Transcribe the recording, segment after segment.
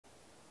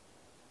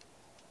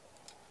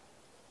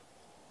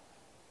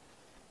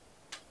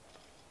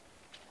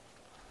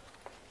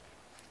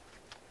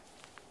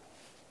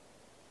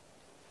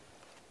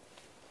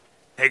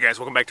Hey guys,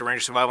 welcome back to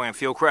Ranger Survival and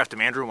Fieldcraft.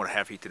 I'm Andrew, and what I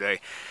have for you today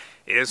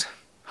is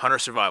Hunter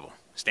Survival.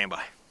 Stand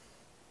by.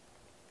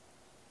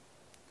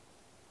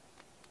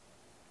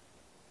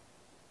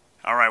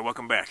 Alright,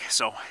 welcome back.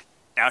 So,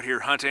 out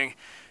here hunting.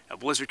 A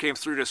blizzard came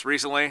through just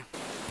recently,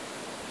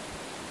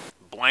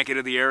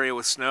 blanketed the area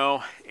with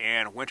snow,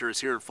 and winter is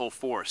here in full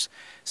force.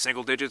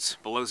 Single digits,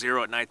 below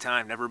zero at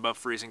nighttime, never above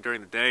freezing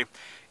during the day,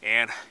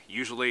 and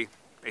usually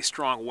a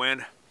strong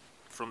wind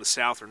from the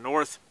south or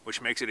north,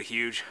 which makes it a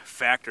huge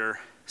factor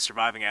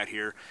surviving out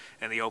here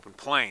in the open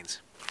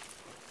plains.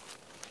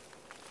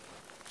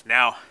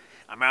 Now,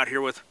 I'm out here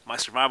with my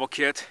survival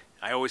kit.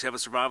 I always have a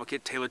survival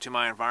kit tailored to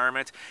my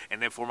environment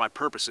and then for my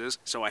purposes.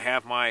 So I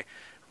have my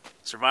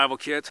survival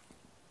kit,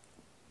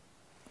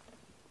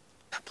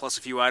 plus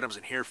a few items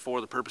in here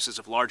for the purposes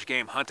of large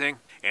game hunting,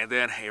 and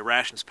then a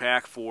rations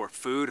pack for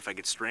food if I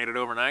get stranded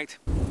overnight.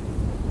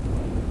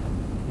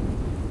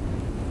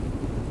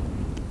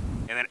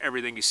 And then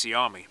everything you see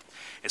on me.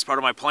 As part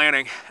of my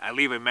planning, I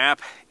leave a map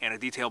and a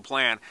detailed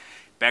plan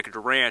back at the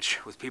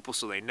ranch with people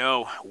so they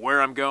know where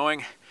I'm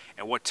going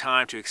and what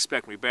time to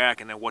expect me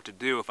back, and then what to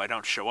do if I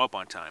don't show up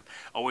on time.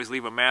 Always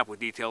leave a map with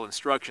detailed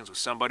instructions with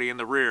somebody in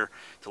the rear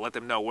to let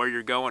them know where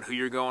you're going, who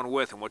you're going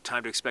with, and what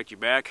time to expect you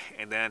back,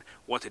 and then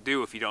what to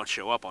do if you don't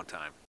show up on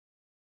time.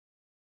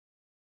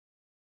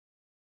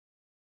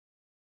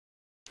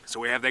 So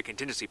we have that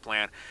contingency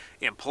plan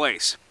in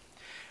place.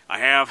 I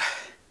have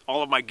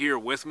all of my gear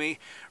with me,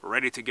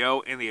 ready to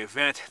go in the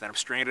event that I'm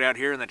stranded out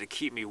here and then to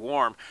keep me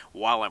warm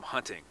while I'm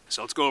hunting.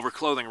 So let's go over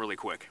clothing really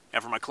quick.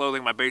 And for my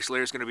clothing, my base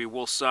layer is going to be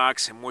wool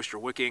socks and moisture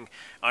wicking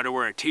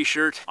underwear and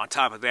t-shirt. On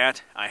top of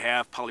that, I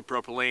have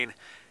polypropylene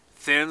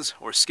thins,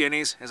 or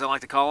skinnies as I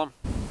like to call them.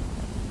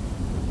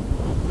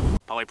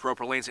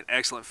 Polypropylene is an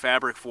excellent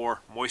fabric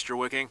for moisture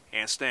wicking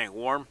and staying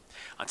warm.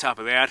 On top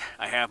of that,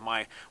 I have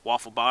my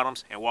waffle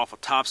bottoms and waffle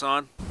tops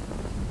on.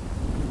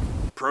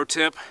 Pro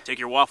tip, take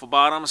your waffle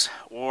bottoms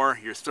or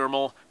your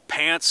thermal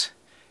pants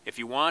if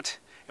you want,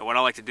 and what I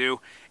like to do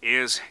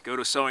is go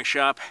to a sewing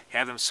shop,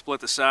 have them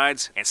split the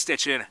sides, and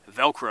stitch in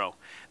Velcro.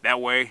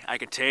 That way I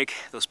can take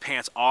those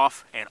pants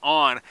off and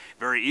on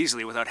very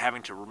easily without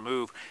having to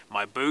remove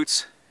my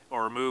boots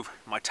or remove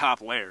my top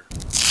layer.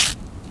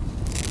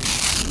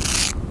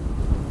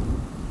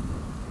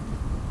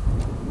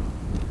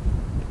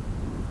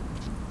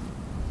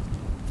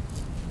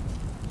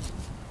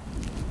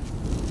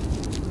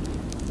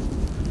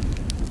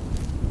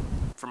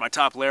 For my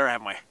top layer, I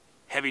have my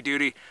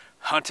heavy-duty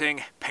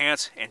hunting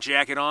pants and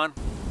jacket on.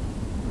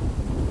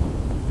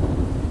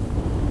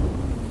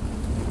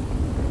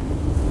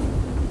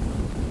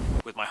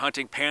 With my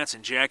hunting pants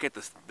and jacket,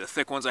 the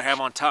thick ones I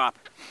have on top,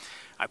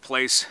 I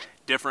place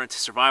different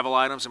survival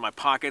items in my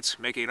pockets,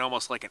 making it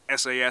almost like an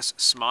SAS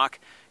smock,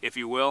 if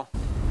you will.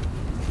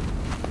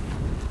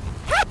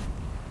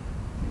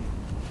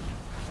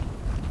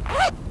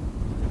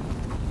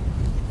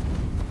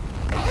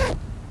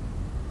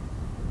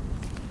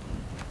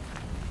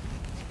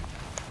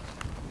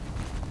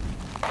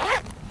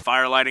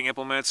 Fire lighting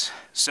implements,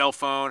 cell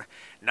phone,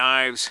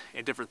 knives,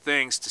 and different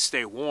things to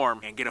stay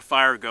warm and get a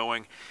fire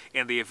going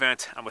in the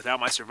event I'm without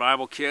my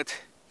survival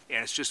kit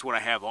and it's just what I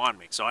have on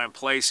me. So I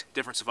place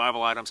different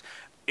survival items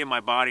in my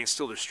body and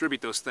still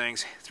distribute those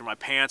things through my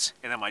pants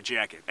and then my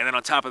jacket. And then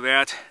on top of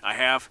that, I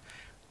have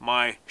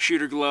my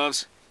shooter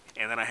gloves,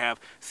 and then I have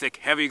thick,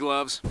 heavy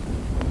gloves. And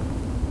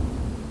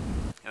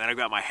then I've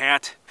got my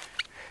hat.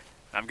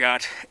 I've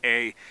got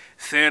a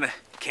thin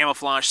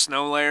camouflage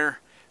snow layer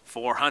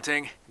for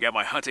hunting. I've got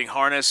my hunting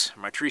harness,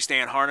 my tree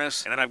stand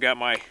harness, and then I've got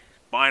my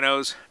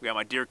binos, I've got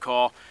my deer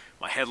call,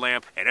 my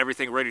headlamp, and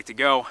everything ready to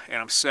go, and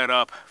I'm set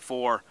up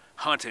for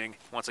hunting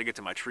once I get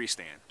to my tree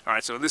stand.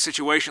 Alright, so in this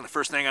situation, the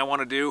first thing I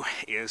want to do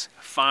is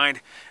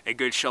find a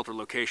good shelter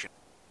location.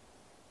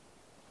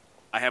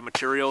 I have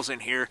materials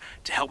in here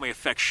to help me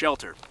effect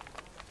shelter.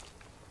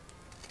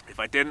 If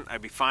I didn't,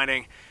 I'd be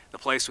finding the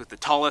place with the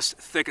tallest,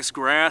 thickest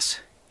grass,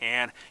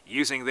 and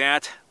using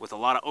that with a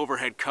lot of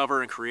overhead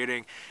cover and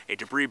creating a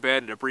debris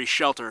bed and debris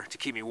shelter to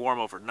keep me warm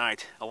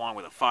overnight along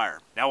with a fire.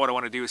 Now what I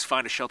want to do is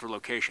find a shelter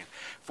location.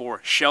 For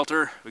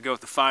shelter, we go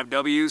with the 5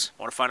 W's.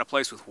 I want to find a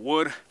place with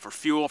wood for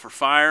fuel for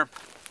fire,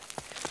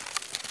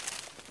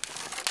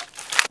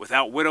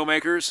 without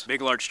widowmakers,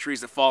 big large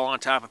trees that fall on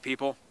top of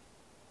people.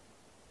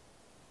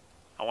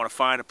 I want to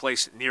find a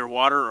place near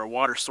water or a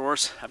water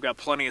source. I've got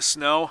plenty of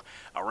snow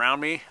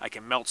around me. I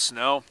can melt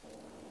snow.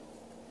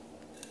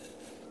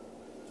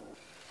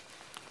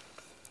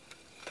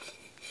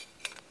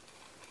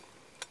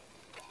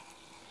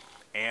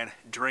 And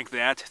drink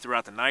that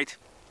throughout the night.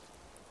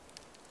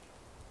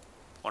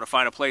 I want to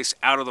find a place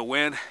out of the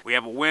wind. We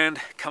have a wind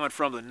coming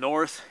from the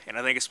north, and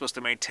I think it's supposed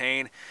to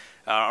maintain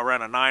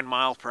around a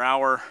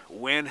 9-mile-per-hour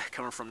wind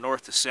coming from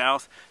north to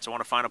south. So I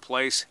want to find a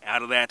place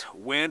out of that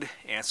wind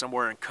and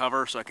somewhere in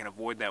cover so I can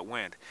avoid that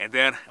wind. And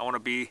then I want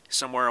to be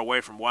somewhere away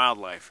from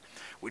wildlife.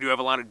 We do have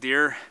a lot of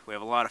deer, we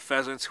have a lot of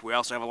pheasants, we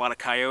also have a lot of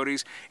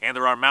coyotes, and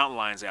there are mountain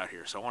lions out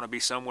here. So I want to be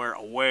somewhere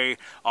away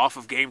off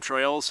of game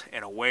trails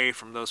and away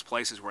from those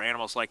places where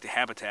animals like to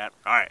habitat.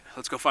 All right,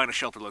 let's go find a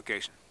shelter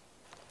location.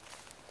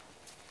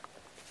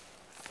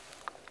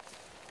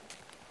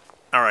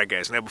 Alright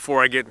guys, now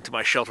before I get into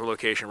my shelter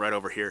location right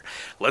over here,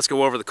 let's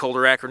go over the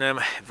COLDER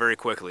acronym very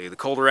quickly. The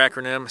COLDER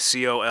acronym,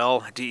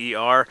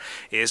 C-O-L-D-E-R,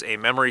 is a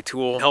memory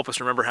tool to help us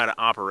remember how to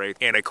operate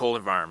in a cold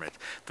environment.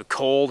 The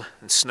cold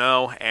and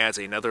snow adds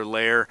another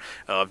layer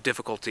of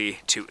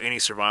difficulty to any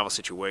survival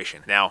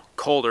situation. Now,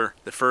 COLDER,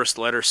 the first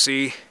letter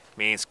C,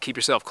 means keep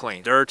yourself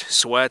clean. Dirt,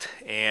 sweat,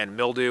 and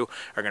mildew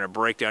are going to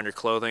break down your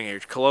clothing, and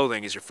your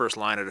clothing is your first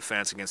line of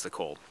defense against the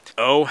cold.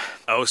 O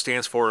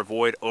stands for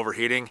avoid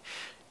overheating.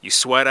 You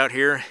sweat out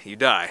here, you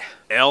die.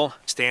 L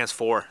stands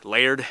for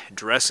layered,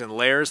 dress in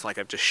layers like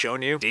I've just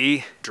shown you.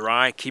 D,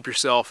 dry, keep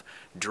yourself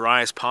dry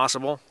as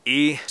possible.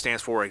 E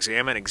stands for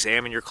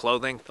examine your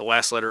clothing. The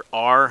last letter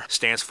R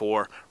stands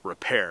for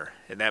repair,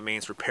 and that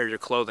means repair your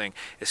clothing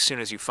as soon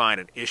as you find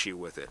an issue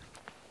with it.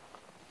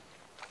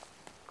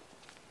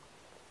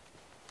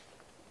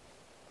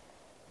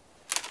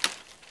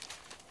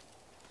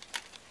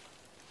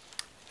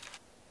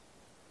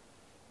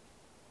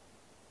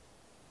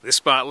 This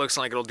spot looks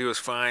like it'll do us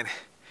fine.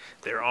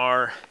 There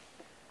are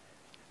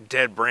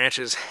dead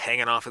branches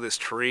hanging off of this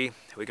tree.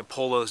 We can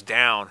pull those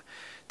down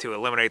to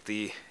eliminate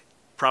the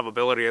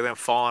probability of them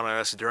falling on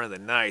us during the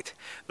night.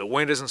 The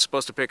wind isn't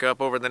supposed to pick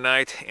up over the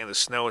night, and the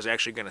snow is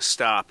actually going to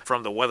stop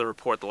from the weather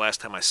report the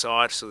last time I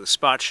saw it, so the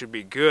spot should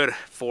be good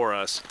for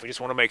us. We just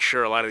want to make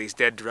sure a lot of these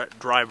dead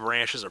dry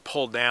branches are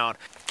pulled down,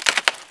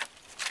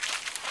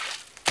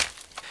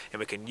 and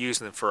we can use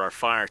them for our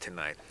fire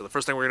tonight. So the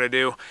first thing we're going to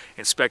do,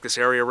 inspect this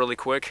area really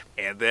quick,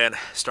 and then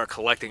start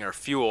collecting our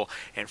fuel,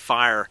 and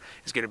fire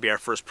is going to be our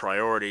first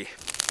priority.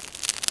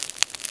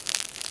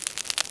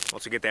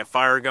 Once we get that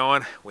fire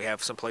going, we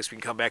have some place we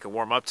can come back and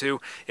warm up to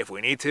if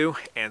we need to,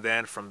 and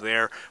then from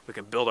there we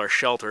can build our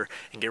shelter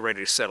and get ready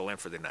to settle in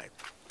for the night.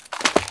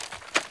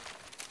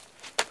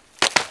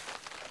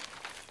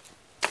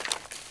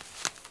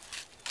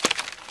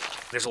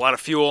 There's a lot of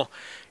fuel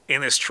in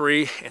this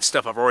tree and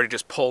stuff I've already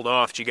just pulled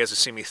off that you guys have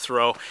seen me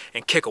throw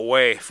and kick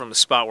away from the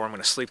spot where I'm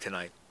going to sleep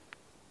tonight.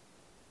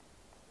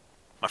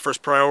 My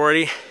first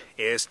priority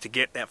is to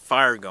get that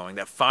fire going.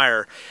 That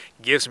fire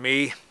gives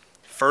me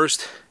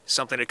first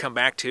something to come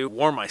back to,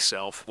 warm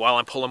myself while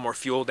I'm pulling more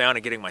fuel down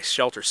and getting my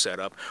shelter set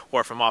up, or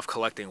if I'm off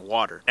collecting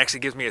water. Next, it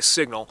gives me a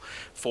signal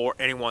for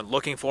anyone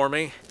looking for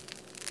me,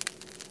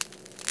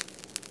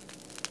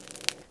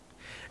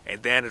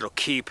 and then it'll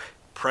keep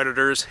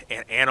predators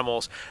and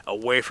animals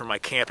away from my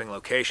camping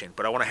location.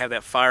 But I want to have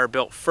that fire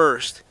built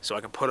first so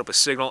I can put up a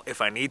signal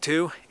if I need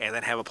to, and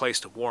then have a place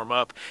to warm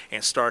up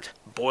and start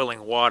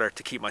boiling water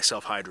to keep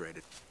myself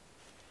hydrated.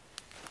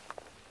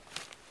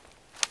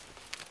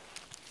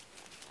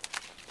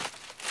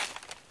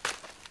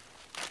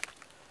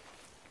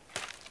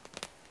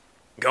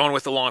 Going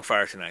with the long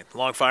fire tonight. The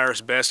long fire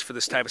is best for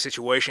this type of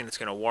situation. It's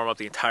going to warm up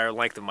the entire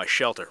length of my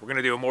shelter. We're going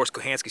to do a Morse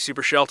Kohansky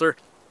super shelter.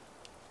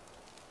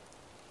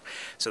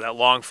 So that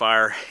long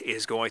fire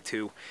is going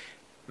to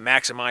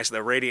maximize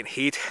the radiant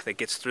heat that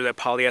gets through that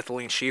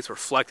polyethylene sheath,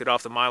 reflected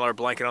off the Mylar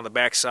blanket on the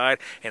back side,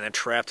 and then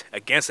trapped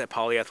against that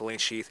polyethylene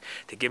sheath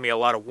to give me a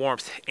lot of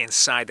warmth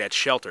inside that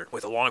shelter.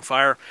 With a long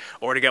fire,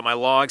 already got my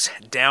logs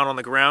down on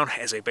the ground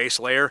as a base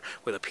layer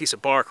with a piece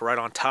of bark right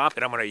on top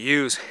that I'm going to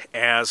use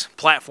as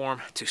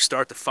platform to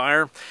start the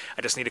fire.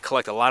 I just need to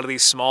collect a lot of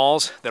these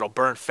smalls that'll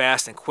burn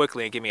fast and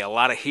quickly and give me a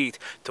lot of heat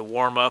to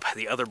warm up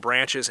the other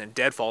branches and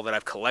deadfall that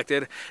I've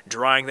collected,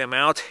 drying them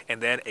out,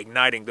 and then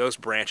igniting those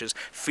branches,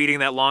 feeding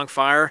that long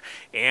fire,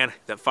 and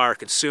that fire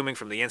consuming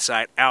from the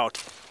inside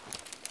out.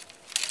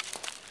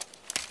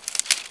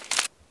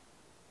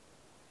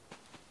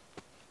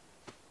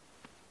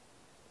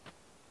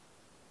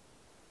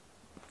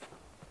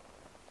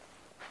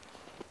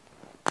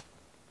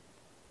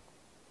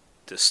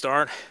 To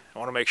start, I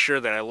want to make sure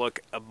that I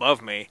look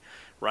above me,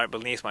 right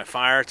beneath my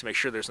fire, to make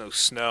sure there's no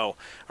snow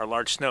or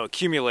large snow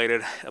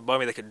accumulated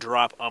above me that could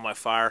drop on my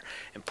fire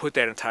and put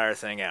that entire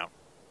thing out.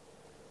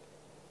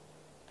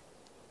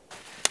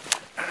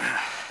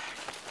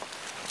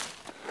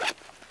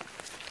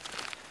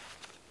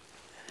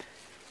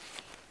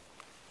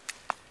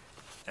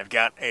 I've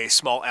got a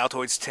small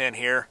Altoids tin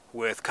here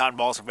with cotton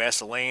balls of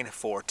Vaseline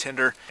for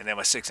tinder, and then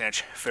my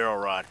 6-inch Ferro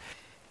Rod.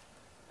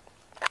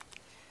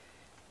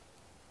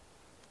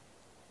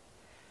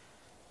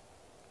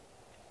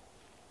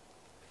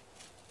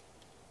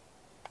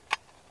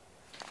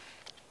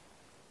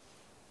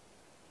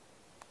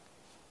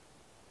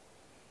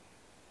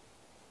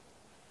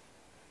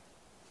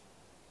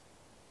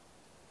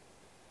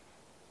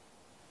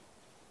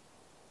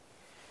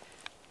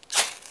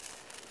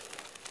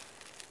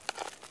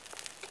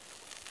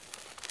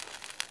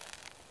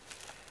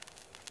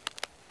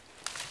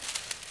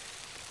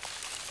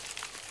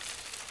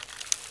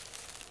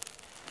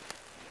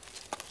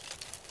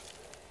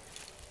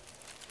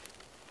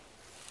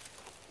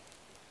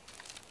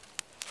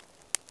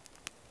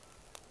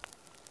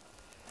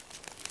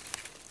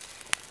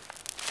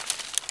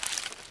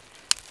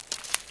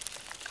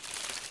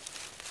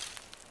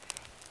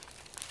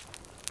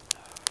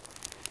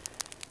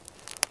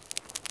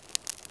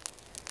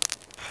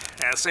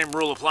 Now the same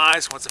rule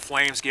applies once the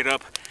flames get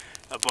up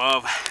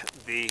above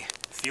the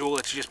fuel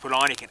that you just put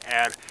on, you can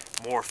add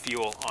more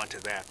fuel onto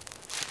that.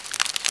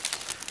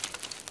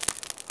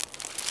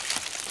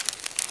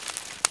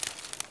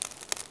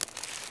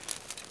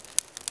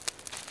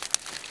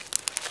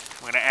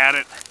 I'm going to add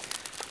it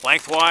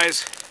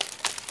lengthwise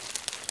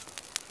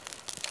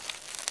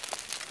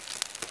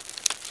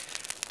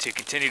to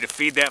continue to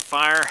feed that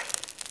fire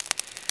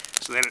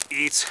so that it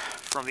eats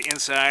from the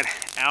inside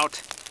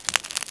out.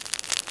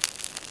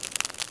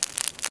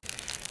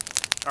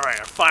 All right,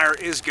 our fire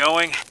is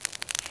going,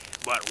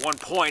 but at one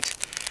point,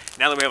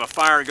 now that we have a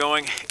fire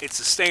going, it's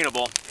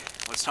sustainable.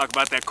 Let's talk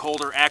about that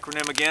colder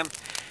acronym again.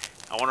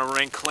 I want to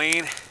remain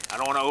clean. I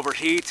don't want to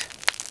overheat.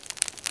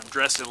 I'm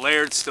dressed in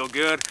layered, still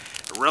good,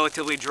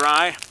 relatively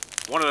dry.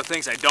 One of the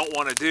things I don't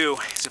want to do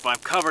is, if I'm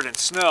covered in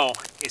snow,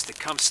 is to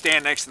come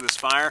stand next to this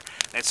fire.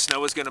 That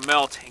snow is going to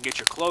melt and get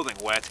your clothing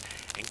wet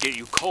and get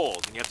you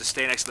cold, and you have to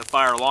stay next to the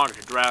fire longer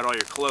to dry out all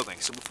your clothing.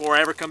 So before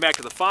I ever come back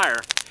to the fire,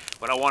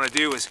 what I want to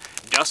do is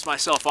dust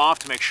myself off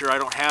to make sure I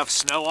don't have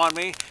snow on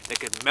me that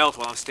could melt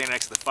while I'm standing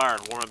next to the fire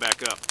and warm it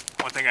back up.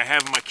 One thing I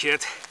have in my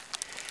kit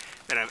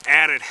that I've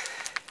added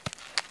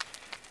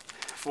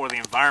for the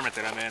environment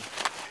that I'm in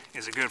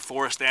is a good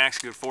forest axe.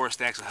 A good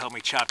forest axe will help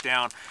me chop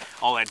down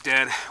all that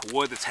dead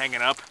wood that's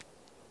hanging up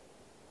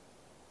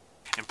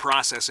and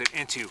process it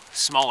into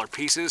smaller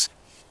pieces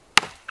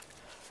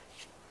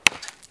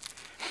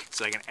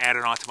so I can add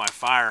it onto my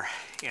fire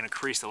and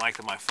increase the length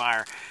of my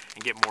fire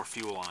and get more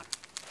fuel on.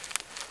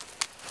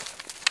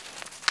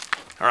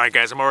 Alright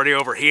guys, I'm already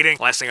overheating.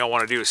 Last thing I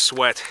want to do is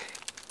sweat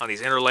on these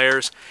inner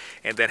layers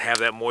and then have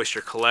that moisture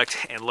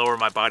collect and lower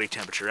my body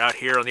temperature. Out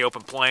here on the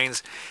open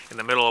plains in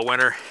the middle of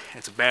winter,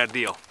 it's a bad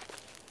deal.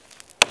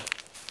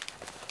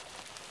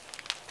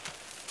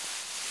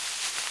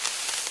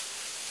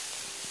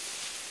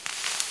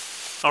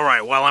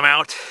 Alright, while I'm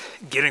out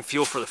getting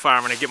fuel for the fire,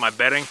 I'm going to get my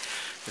bedding.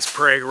 This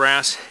prairie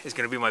grass is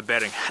going to be my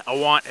bedding. I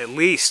want at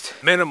least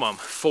minimum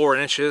 4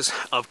 inches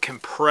of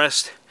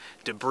compressed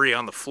debris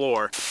on the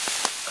floor.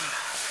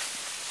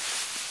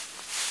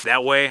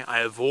 That way I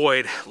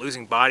avoid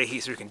losing body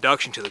heat through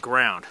conduction to the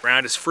ground. The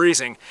ground is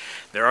freezing.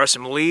 There are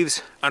some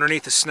leaves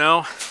underneath the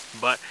snow,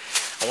 but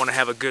I want to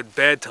have a good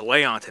bed to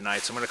lay on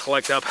tonight, so I'm going to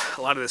collect up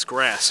a lot of this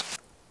grass.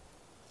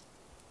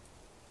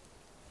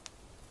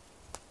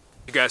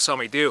 You guys saw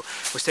me do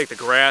was take the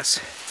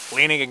grass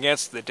leaning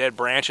against the dead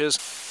branches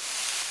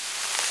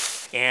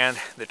and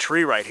the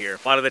tree right here.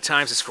 A lot of the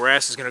times this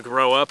grass is going to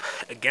grow up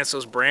against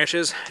those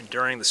branches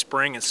during the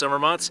spring and summer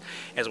months.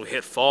 As we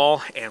hit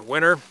fall and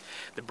winter,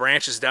 the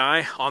branches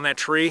die on that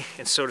tree,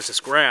 and so does this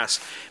grass,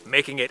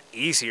 making it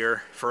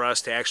easier for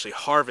us to actually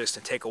harvest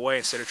and take away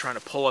instead of trying to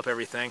pull up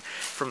everything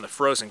from the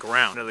frozen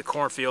ground. You know, the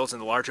cornfields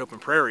and the large open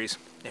prairies,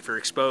 if you're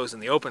exposed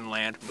in the open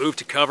land, move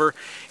to cover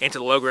into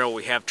the low ground where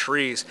we have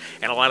trees,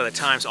 and a lot of the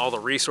times all the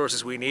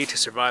resources we need to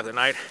survive the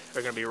night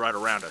are going to be right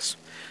around us.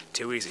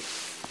 Too easy.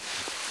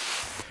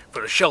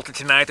 For the shelter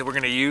tonight that we're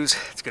going to use,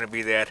 it's going to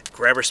be that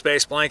grabber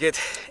space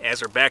blanket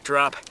as our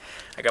backdrop.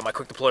 I got my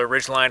quick deploy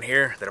ridgeline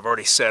here that I've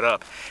already set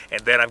up, and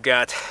then I've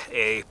got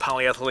a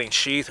polyethylene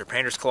sheath or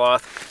painter's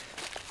cloth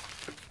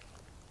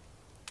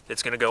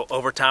that's going to go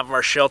over top of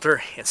our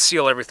shelter and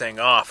seal everything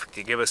off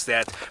to give us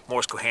that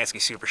Morse Kohansky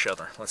super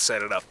shelter. Let's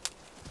set it up.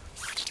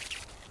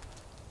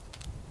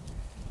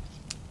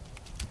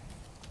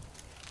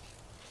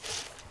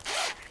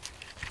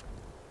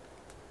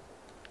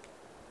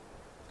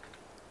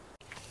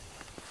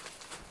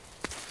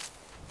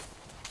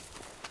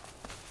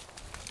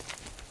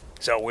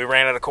 So we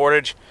ran out of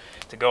cordage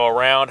to go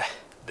around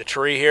the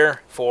tree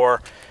here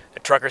for a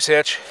trucker's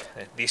hitch.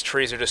 These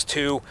trees are just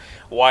too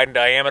wide in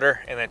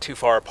diameter and then too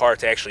far apart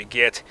to actually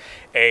get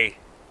a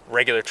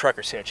regular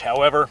trucker's hitch.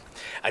 However,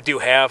 I do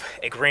have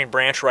a green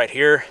branch right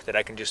here that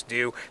I can just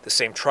do the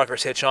same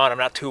trucker's hitch on. I'm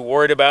not too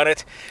worried about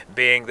it,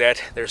 being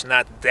that there's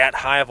not that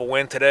high of a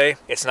wind today.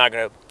 It's not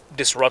going to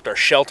disrupt our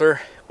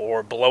shelter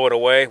or blow it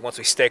away once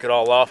we stake it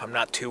all off. I'm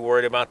not too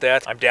worried about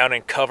that. I'm down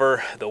in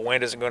cover. The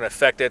wind isn't going to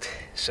affect it,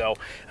 so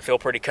I feel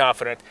pretty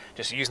confident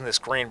just using this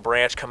green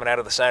branch coming out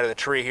of the side of the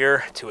tree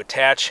here to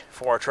attach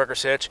for our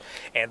trucker's hitch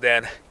and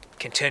then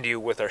continue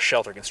with our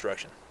shelter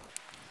construction.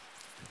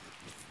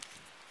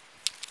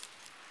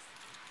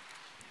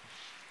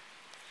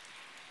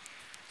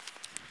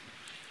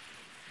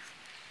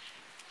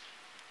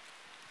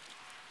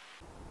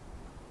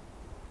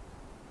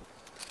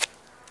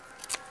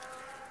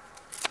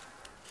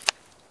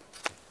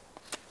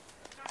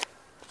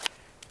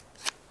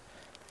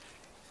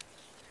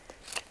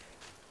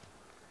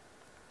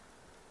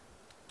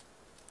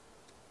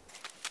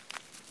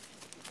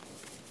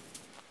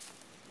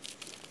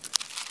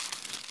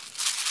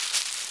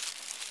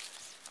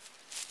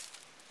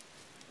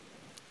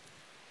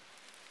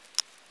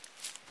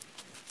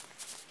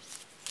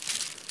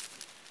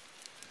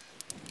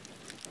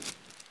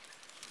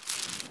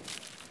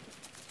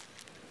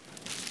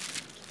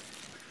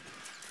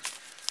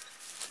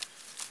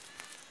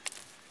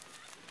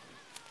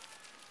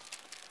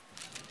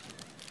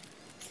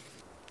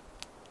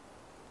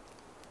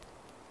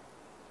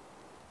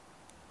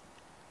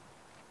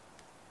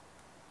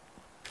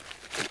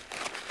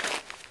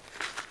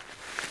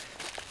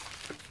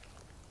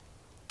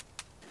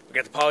 We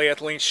got the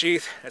polyethylene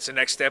sheath. That's the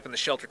next step in the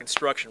shelter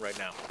construction right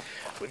now.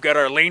 We've got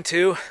our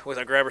lean-to with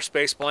our grabber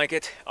space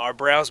blanket, our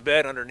browse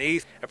bed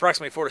underneath,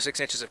 approximately 4 to 6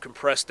 inches of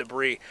compressed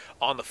debris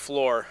on the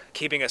floor,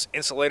 keeping us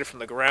insulated from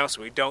the ground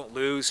so we don't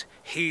lose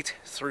heat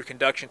through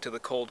conduction to the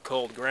cold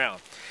ground.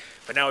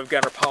 But now we've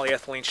got our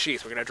polyethylene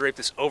sheath. We're going to drape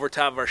this over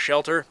top of our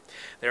shelter.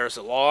 There's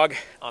a log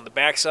on the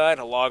back side,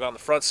 a log on the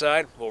front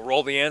side. We'll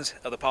roll the ends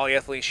of the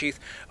polyethylene sheath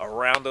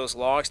around those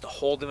logs to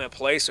hold them in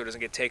place so it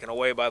doesn't get taken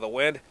away by the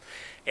wind.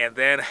 And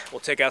then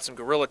we'll take out some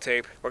Gorilla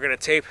Tape. We're going to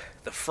tape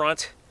the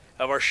front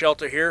of our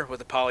shelter here with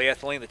the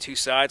polyethylene. The two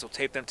sides, we'll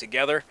tape them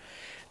together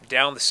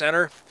down the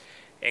center,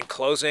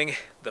 enclosing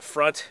the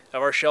front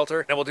of our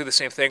shelter. And we'll do the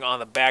same thing on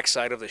the back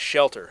side of the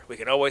shelter. We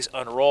can always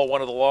unroll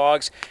one of the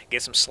logs,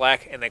 get some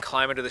slack, and then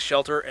climb into the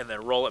shelter and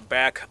then roll it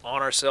back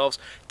on ourselves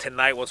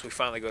tonight once we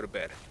finally go to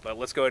bed. But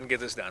let's go ahead and get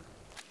this done.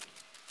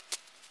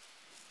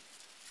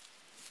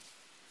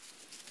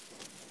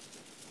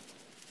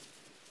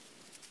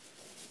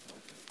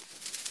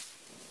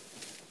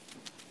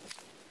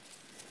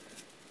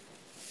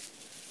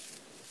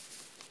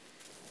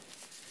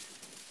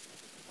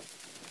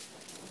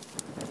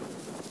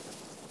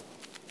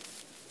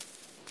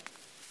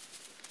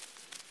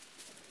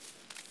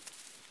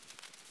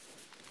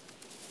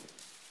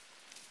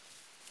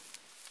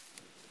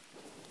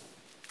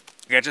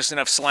 We got just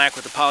enough slack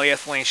with the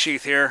polyethylene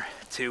sheath here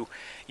to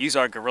use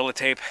our Gorilla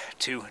Tape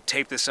to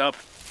tape this up.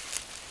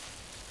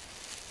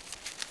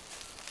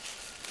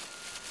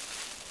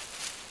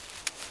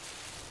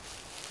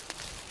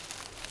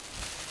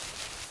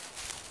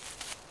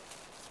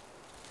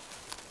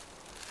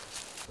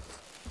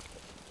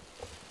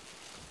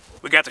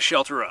 We got the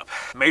shelter up.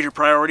 Major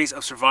priorities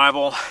of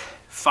survival: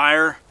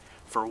 fire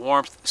for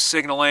warmth,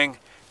 signaling,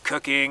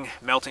 cooking,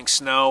 melting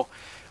snow,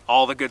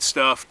 all the good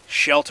stuff.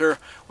 Shelter,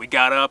 we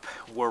got up,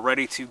 we're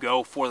ready to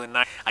go for the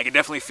night. I can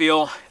definitely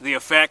feel the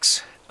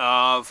effects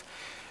of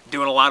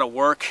doing a lot of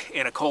work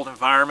in a cold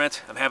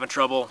environment. I'm having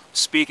trouble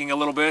speaking a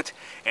little bit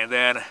and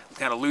then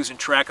kind of losing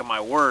track of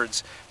my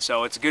words.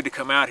 So it's good to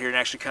come out here and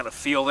actually kind of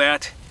feel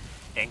that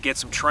and get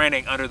some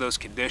training under those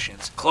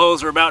conditions.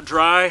 Clothes are about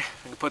dry. I'm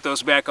gonna put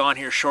those back on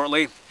here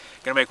shortly.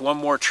 Gonna make one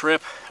more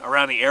trip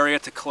around the area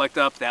to collect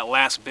up that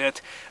last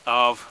bit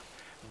of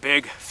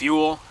big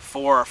fuel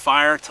for our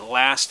fire to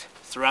last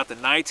throughout the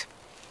night.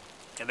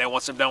 And then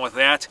once I'm done with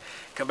that,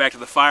 come back to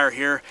the fire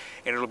here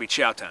and it'll be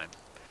chow time.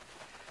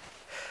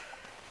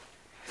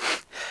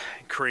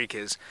 Creek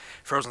is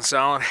frozen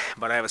solid,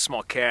 but I have a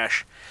small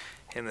cache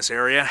in this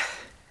area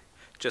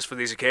just for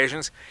these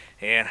occasions,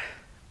 and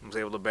I was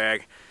able to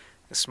bag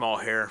a small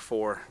hare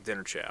for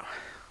dinner chow.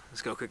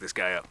 Let's go cook this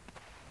guy up.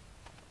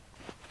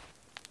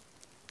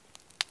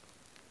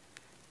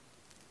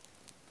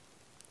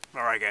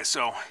 Alright guys,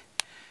 so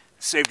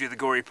saved you the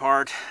gory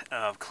part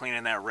of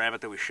cleaning that rabbit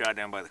that we shot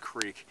down by the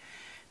creek.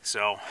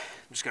 So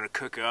I'm just going to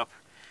cook up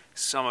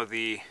some of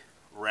the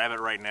rabbit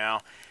right now,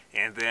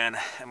 and then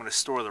I'm going to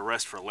store the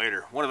rest for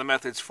later. One of the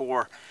methods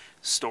for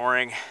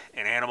storing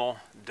an animal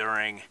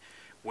during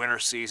winter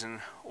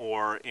season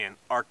or in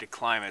Arctic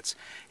climates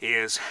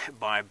is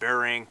by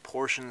burying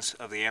portions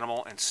of the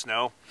animal in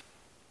snow.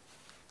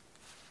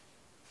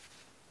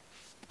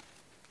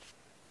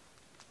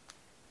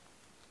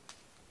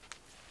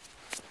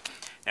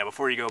 Now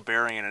before you go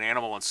burying an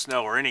animal in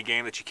snow, or any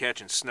game that you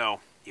catch in snow,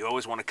 you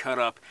always want to cut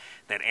up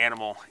that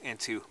animal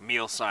into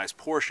meal-sized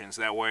portions.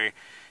 That way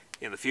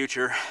in the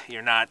future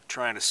you're not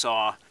trying to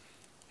saw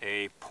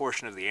a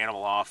portion of the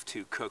animal off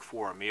to cook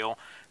for a meal.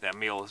 That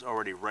meal is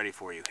already ready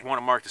for you. You want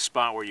to mark the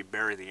spot where you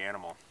bury the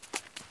animal.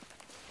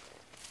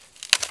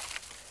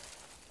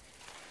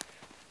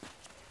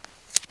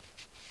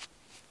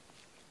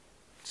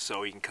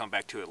 So you can come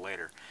back to it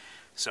later.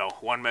 So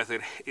one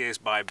method is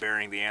by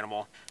burying the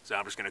animal. So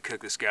I'm just going to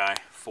cook this guy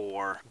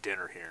for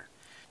dinner here.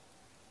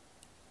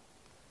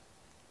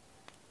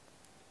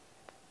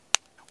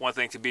 One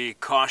thing to be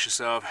cautious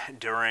of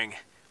during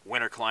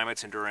winter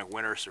climates and during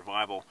winter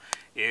survival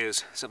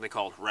is something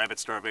called rabbit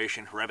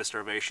starvation. Rabbit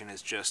starvation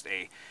is just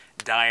a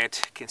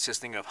diet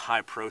consisting of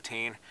high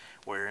protein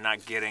where you're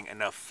not getting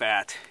enough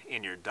fat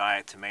in your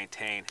diet to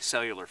maintain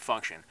cellular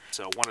function.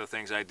 So one of the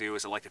things I do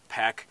is I like to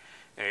pack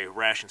a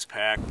rations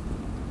pack,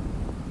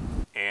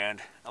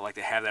 and I like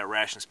to have that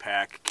rations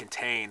pack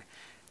contain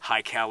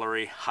high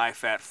calorie, high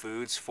fat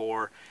foods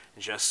for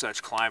just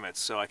such climates,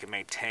 so I can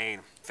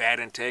maintain fat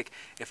intake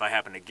if I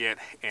happen to get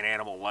an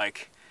animal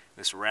like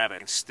this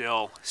rabbit, and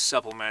still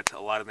supplement a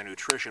lot of the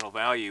nutritional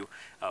value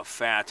of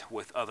fat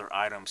with other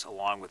items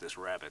along with this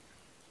rabbit.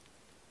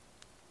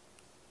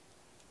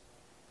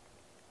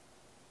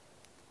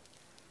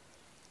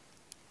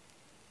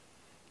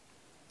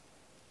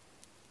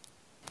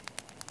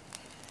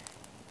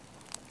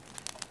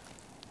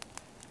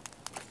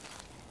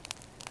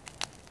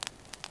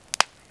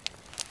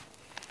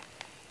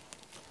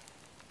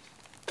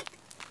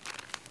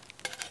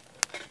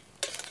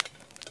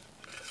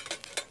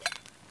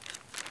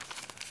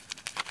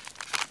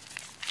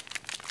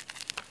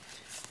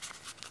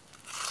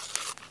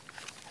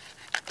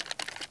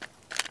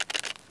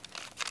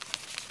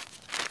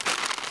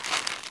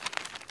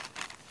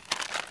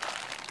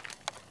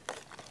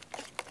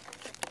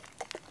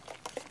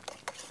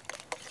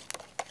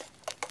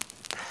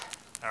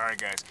 Alright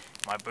guys,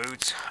 my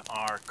boots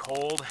are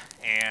cold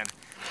and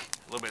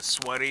a little bit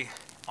sweaty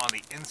on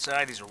the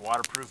inside. These are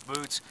waterproof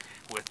boots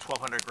with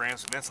 1,200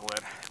 grams of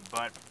insulate,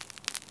 but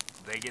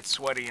they get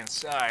sweaty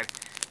inside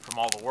from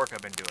all the work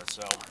I've been doing.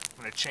 So I'm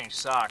going to change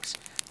socks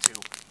to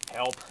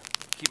help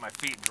keep my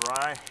feet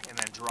dry and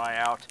then dry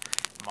out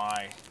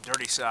my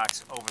dirty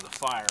socks over the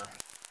fire.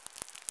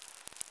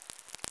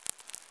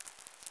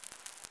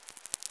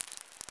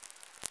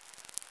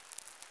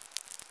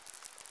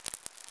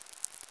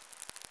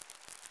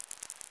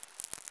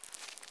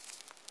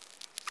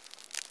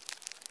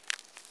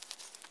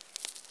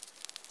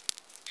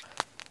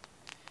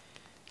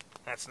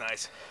 That's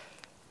nice.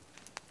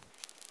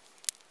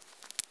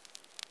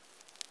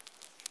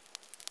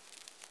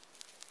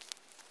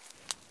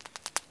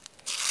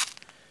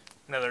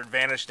 Another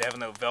advantage to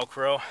having the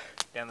Velcro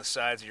down the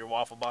sides of your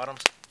waffle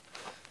bottoms.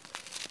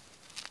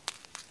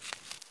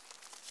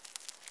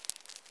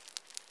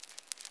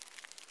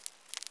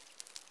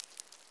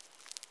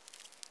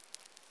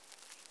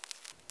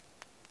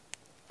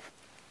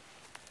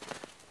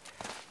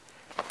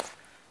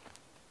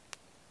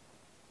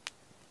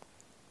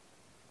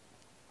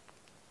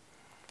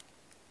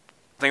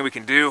 Thing we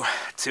can do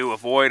to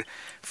avoid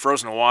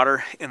frozen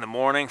water in the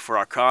morning for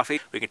our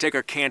coffee, we can take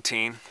our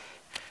canteen,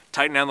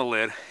 tighten down the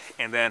lid,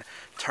 and then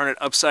turn it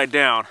upside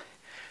down,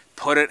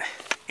 put it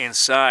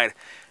inside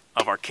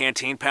of our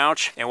canteen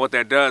pouch. And what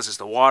that does is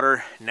the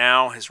water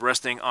now is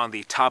resting on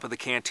the top of the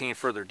canteen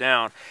further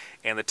down,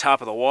 and the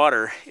top of the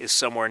water is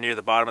somewhere near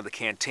the bottom of the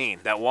canteen.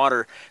 That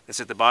water that's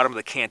at the bottom of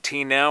the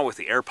canteen now with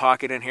the air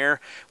pocket in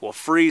here will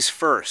freeze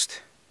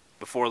first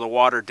before the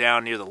water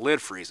down near the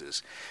lid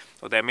freezes.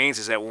 What that means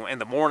is that in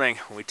the morning,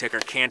 when we take our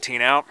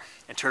canteen out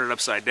and turn it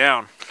upside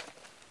down,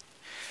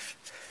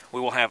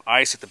 we will have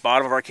ice at the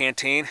bottom of our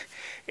canteen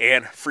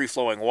and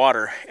free-flowing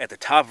water at the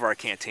top of our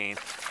canteen.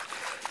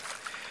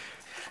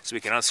 So we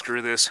can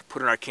unscrew this,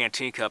 put it in our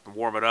canteen cup, and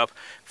warm it up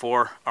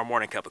for our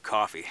morning cup of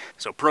coffee.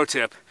 So pro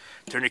tip,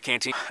 turn your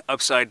canteen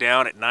upside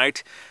down at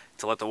night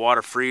to let the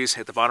water freeze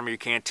at the bottom of your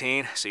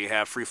canteen so you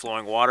have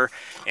free-flowing water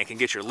and can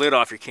get your lid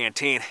off your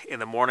canteen in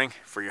the morning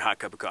for your hot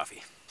cup of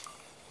coffee.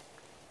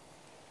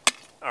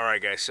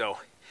 Alright guys, so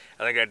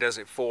I think that does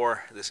it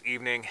for this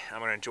evening. I'm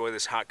going to enjoy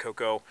this hot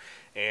cocoa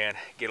and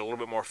get a little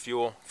bit more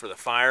fuel for the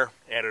fire,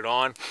 add it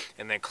on,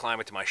 and then climb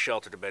into my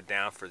shelter to bed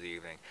down for the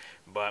evening.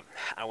 But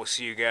I will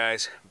see you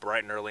guys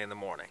bright and early in the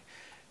morning.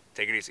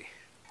 Take it easy.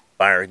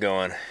 Fire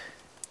going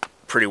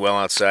pretty well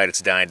outside. It's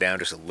dying down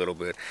just a little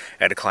bit.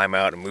 I had to climb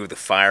out and move the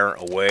fire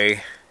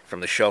away from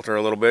the shelter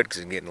a little bit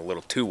because it's getting a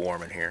little too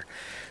warm in here.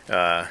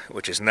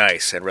 Which is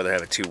nice. I'd rather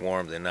have it too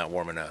warm than not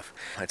warm enough.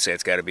 I'd say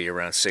it's got to be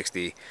around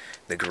 60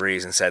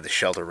 degrees inside the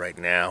shelter right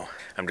now.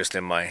 I'm just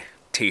in my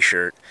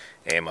t-shirt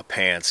and my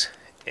pants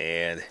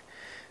and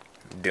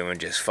doing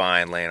just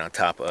fine laying on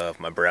top of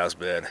my browse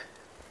bed.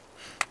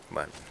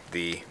 But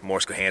the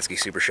Morsko-Hansky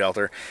Super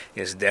Shelter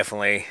is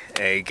definitely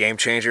a game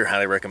changer.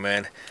 Highly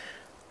recommend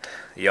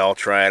y'all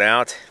try it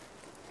out.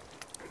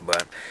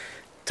 But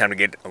time to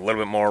get a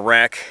little bit more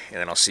rec, and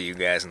then I'll see you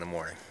guys in the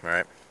morning.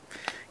 Alright?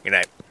 Good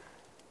night.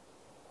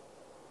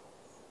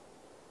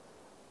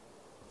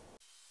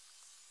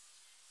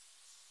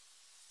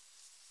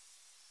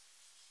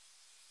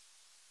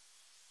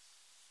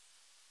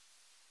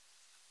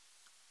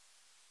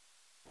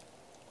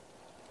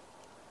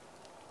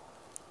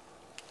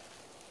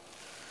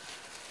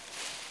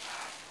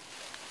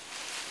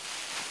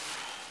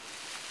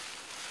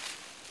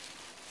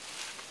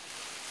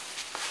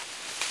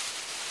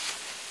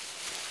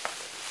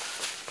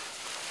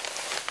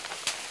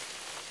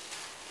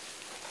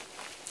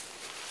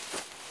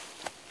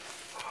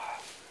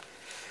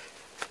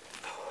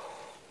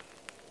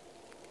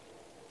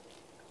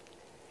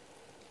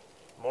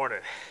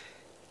 Morning.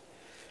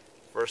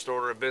 First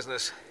order of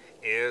business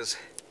is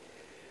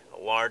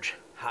a large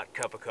hot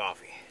cup of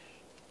coffee.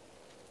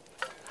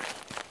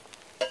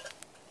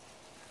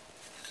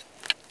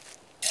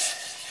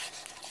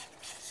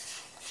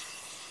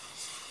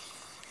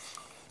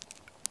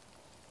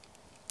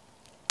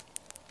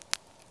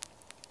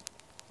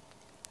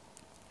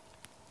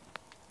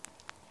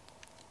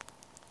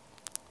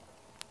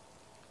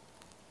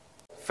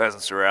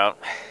 Pheasants are out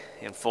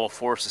in full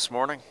force this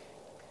morning.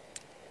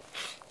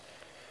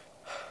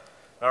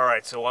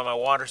 Alright, so while my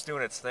water's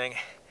doing its thing,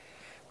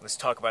 let's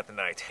talk about the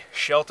night.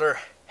 Shelter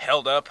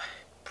held up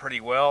pretty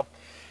well.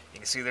 You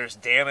can see there's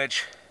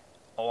damage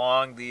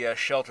along the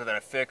shelter that I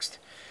fixed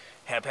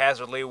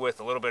haphazardly with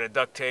a little bit of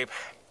duct tape.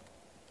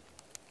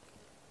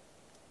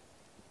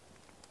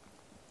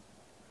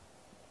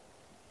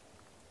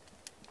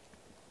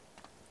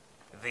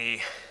 The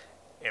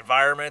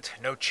environment,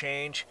 no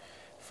change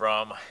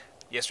from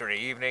yesterday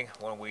evening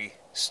when we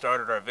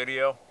started our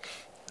video.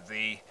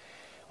 The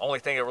only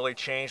thing that really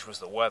changed was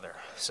the weather.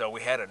 So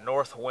we had a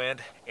north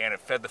wind and it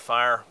fed the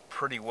fire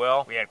pretty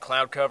well. We had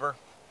cloud cover,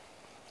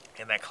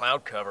 and that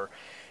cloud cover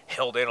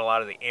held in a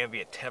lot of the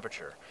ambient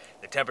temperature.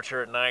 The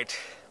temperature at night,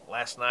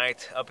 last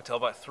night, up until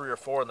about 3 or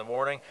 4 in the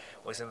morning,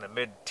 was in the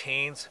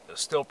mid-teens. It was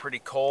still pretty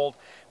cold,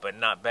 but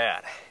not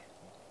bad.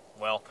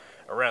 Well,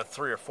 around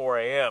 3 or 4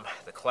 a.m.,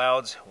 the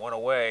clouds went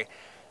away,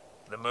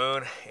 the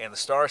moon and the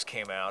stars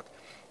came out,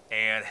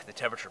 and the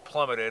temperature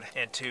plummeted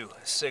into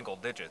single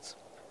digits.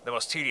 The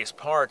most tedious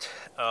part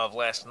of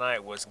last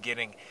night was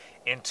getting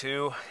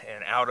into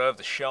and out of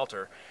the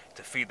shelter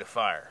to feed the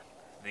fire.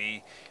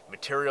 The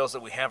materials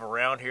that we have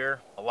around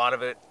here, a lot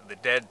of it, the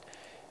dead,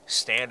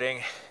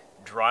 standing,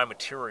 dry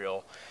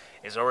material,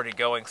 is already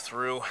going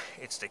through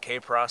its decay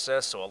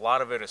process, so a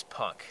lot of it is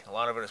punk. A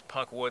lot of it is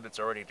punk wood that's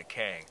already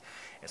decaying.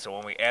 And so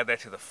when we add that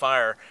to the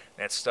fire,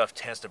 that stuff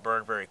tends to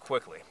burn very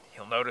quickly.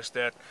 You'll notice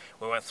that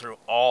we went through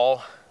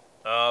all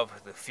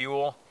of the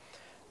fuel,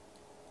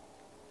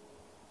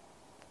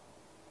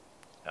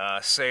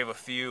 save a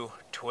few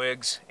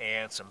twigs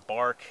and some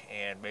bark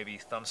and maybe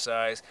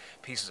thumb-size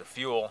pieces of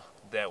fuel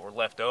that were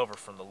left over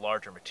from the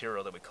larger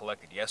material that we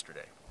collected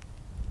yesterday.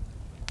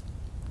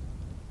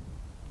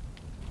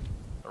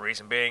 The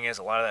reason being is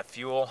a lot of that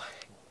fuel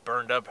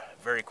burned up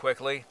very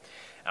quickly.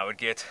 I would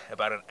get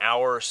about an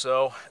hour or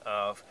so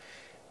of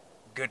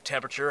good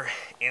temperature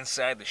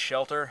inside the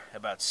shelter,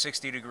 about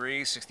 60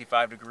 degrees,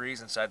 65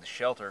 degrees inside the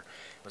shelter.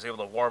 I was able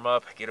to warm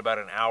up, get about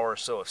an hour or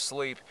so of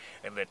sleep,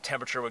 and the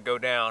temperature would go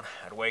down.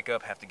 I'd wake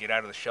up, have to get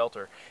out of the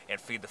shelter, and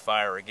feed the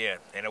fire again.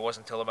 And it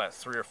wasn't until about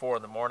 3 or 4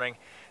 in the morning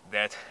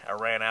that I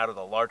ran out of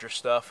the larger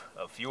stuff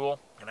of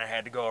fuel, and I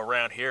had to go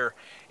around here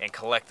and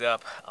collect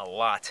up a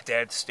lot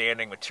dead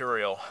standing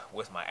material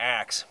with my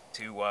axe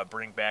to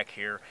bring back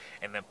here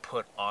and then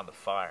put on the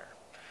fire.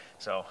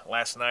 So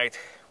last night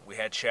we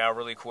had chow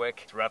really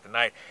quick. Throughout the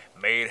night,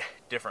 made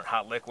different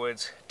hot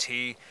liquids,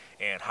 tea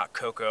and hot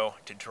cocoa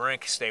to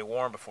drink, stay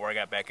warm before I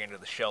got back into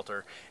the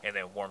shelter, and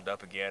then warmed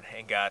up again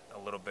and got a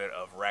little bit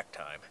of rack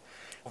time.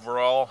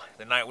 Overall,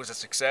 the night was a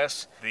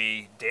success.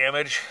 The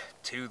damage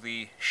to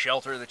the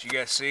shelter that you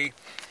guys see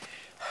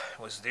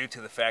was due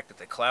to the fact that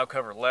the cloud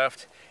cover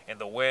left and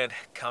the wind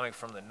coming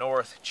from the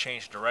north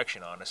changed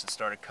direction on us. It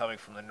started coming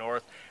from the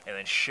north and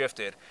then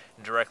shifted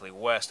directly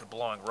west,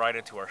 blowing right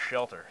into our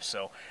shelter.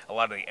 So a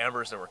lot of the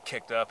embers that were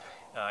kicked up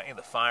in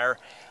the fire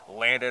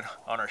landed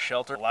on our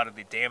shelter. A lot of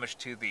the damage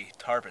to the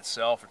tarp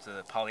itself, or to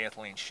the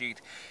polyethylene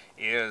sheet,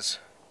 is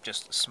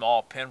just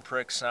small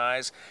pinprick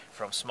size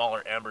from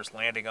smaller embers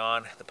landing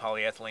on the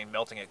polyethylene,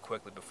 melting it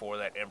quickly before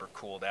that ember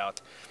cooled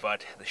out.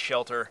 But the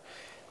shelter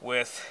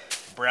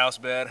with browse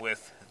bed,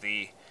 with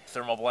the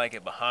thermal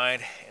blanket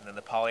behind, and then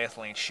the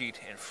polyethylene sheet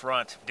in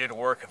front did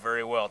work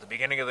very well. At the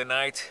beginning of the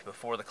night,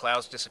 before the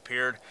clouds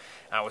disappeared,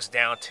 I was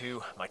down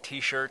to my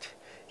t-shirt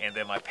and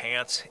then my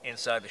pants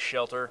inside the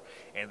shelter.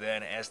 And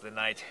then as the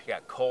night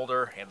got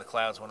colder and the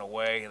clouds went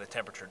away and the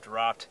temperature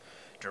dropped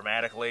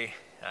dramatically,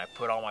 I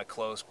put all my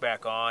clothes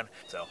back on.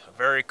 So a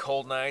very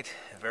cold night,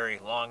 a very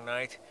long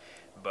night,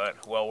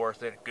 but well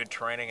worth it. Good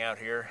training out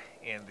here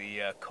in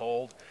the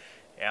cold,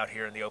 out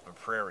here in the open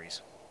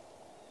prairies.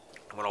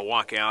 When I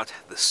walk out,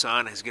 the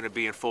sun is going to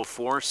be in full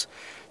force,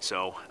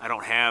 so I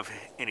don't have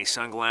any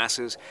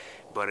sunglasses,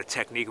 but a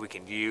technique we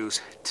can use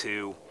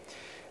to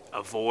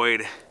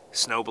avoid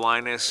snow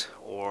blindness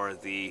or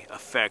the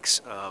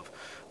effects of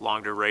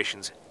long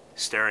durations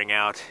staring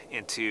out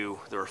into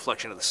the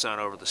reflection of the sun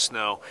over the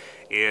snow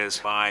is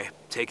by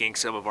taking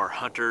some of our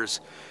hunters'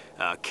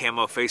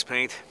 camo face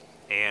paint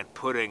and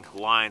putting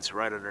lines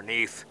right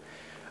underneath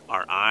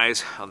our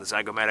eyes on the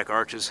zygomatic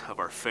arches of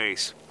our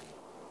face.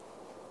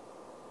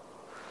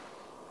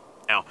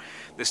 Now,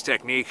 this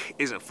technique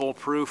isn't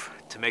foolproof.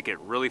 To make it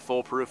really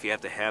foolproof, you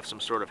have to have some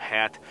sort of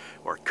hat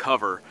or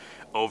cover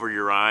over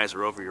your eyes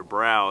or over your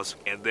brows,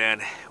 and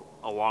then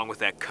along with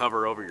that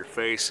cover over your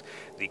face,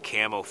 the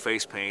camo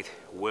face paint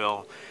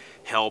will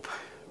help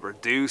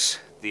reduce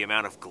the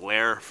amount of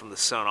glare from the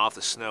sun off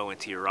the snow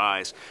into your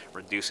eyes,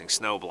 reducing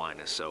snow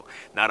blindness. So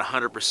not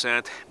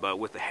 100%, but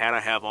with the hat I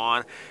have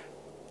on,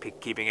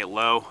 keeping it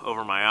low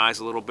over my eyes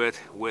a little bit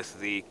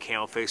with the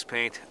camo face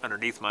paint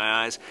underneath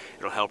my eyes,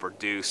 it'll help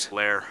reduce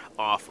glare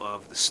off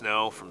of the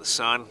snow from the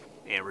sun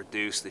and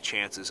reduce the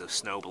chances of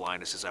snow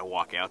blindness as I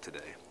walk out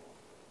today.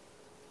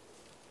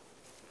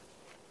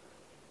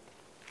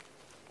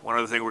 One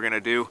other thing we're going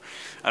to do,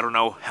 I don't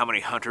know how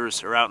many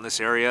hunters are out in this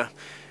area.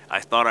 I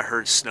thought I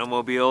heard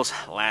snowmobiles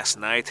last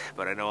night,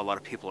 but I know a lot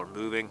of people are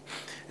moving,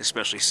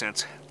 especially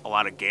since a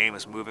lot of game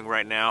is moving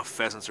right now.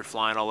 Pheasants are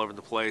flying all over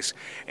the place,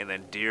 and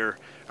then deer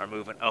are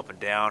moving up and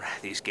down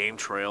these game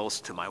trails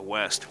to my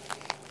west.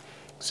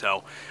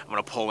 So I'm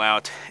going to pull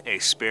out a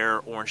spare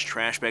orange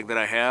trash bag that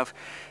I have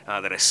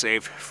that I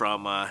saved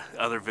from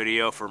other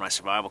video for my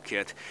survival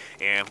kit,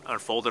 and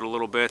unfold it a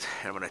little bit,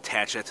 and I'm going to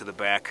attach that to the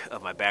back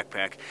of my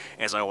backpack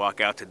as I walk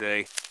out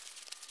today.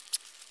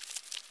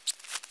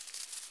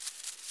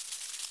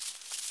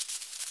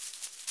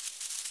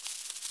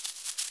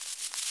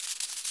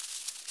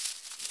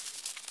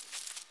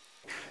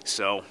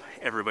 So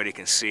everybody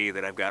can see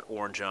that I've got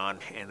orange on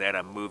and that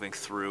I'm moving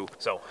through.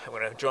 So I'm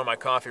going to enjoy my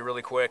coffee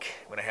really quick.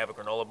 I'm going to have a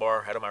granola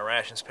bar out of my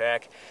rations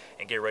pack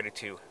and get ready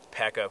to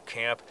pack up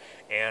camp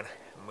and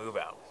move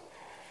out.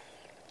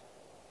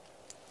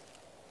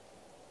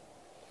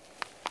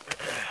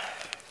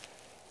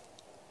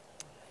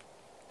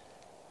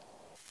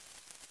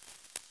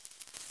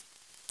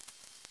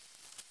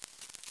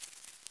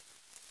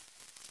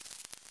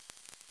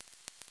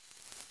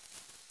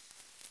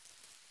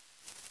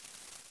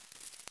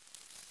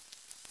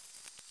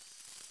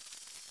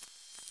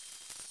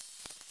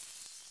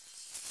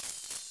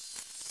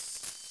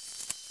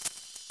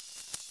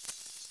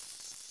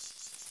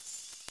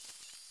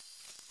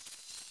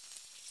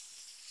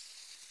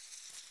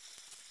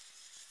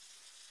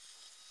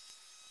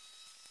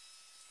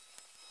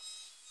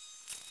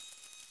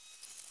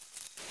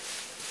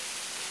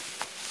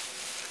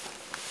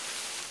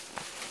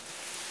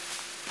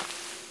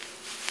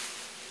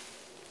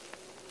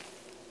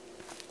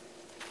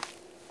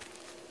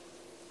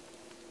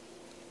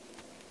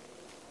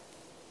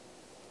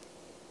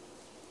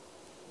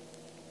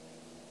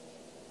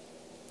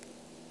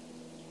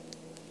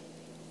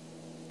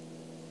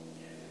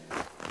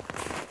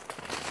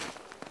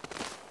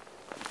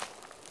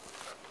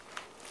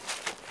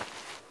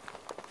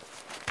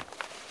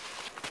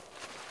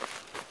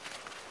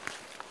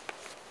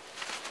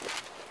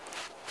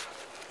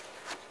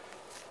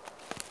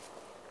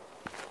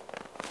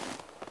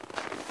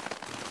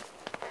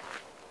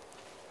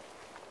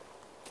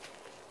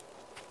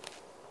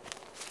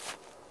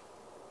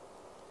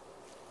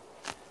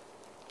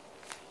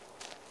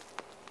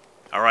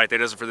 Alright, that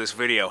does it for this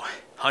video.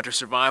 Hunter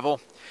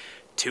survival,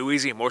 too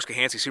easy,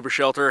 Morscohansi super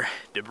shelter,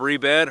 debris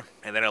bed,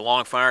 and then a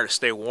long fire to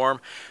stay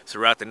warm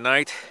throughout the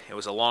night. It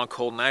was a long,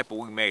 cold night, but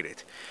we made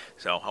it.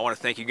 So I want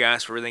to thank you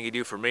guys for everything you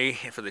do for me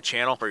and for the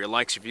channel, for your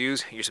likes, your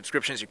views, your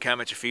subscriptions, your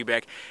comments, your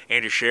feedback,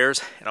 and your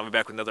shares. And I'll be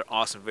back with another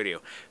awesome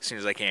video as soon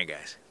as I can,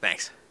 guys.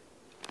 Thanks.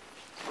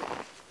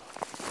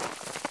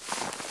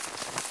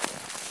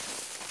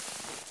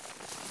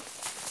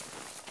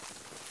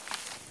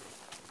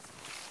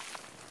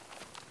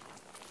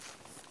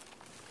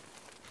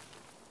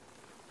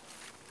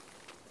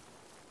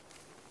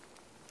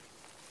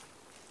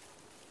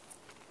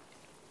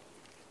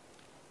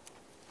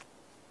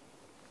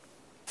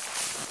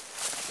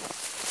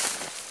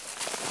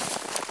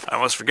 I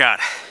almost forgot.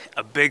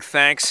 A big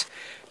thanks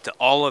to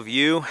all of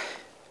you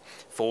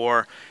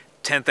for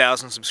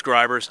 10,000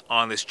 subscribers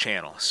on this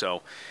channel.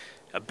 So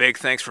a big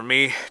thanks from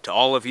me to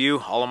all of you,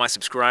 all of my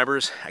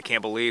subscribers. I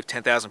can't believe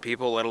 10,000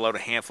 people, let alone a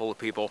handful of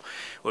people,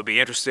 would be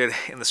interested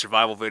in the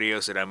survival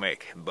videos that I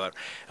make. But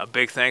a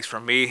big thanks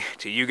from me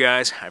to you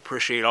guys. I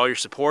appreciate all your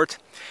support,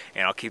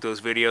 and I'll keep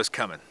those videos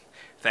coming.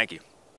 Thank you.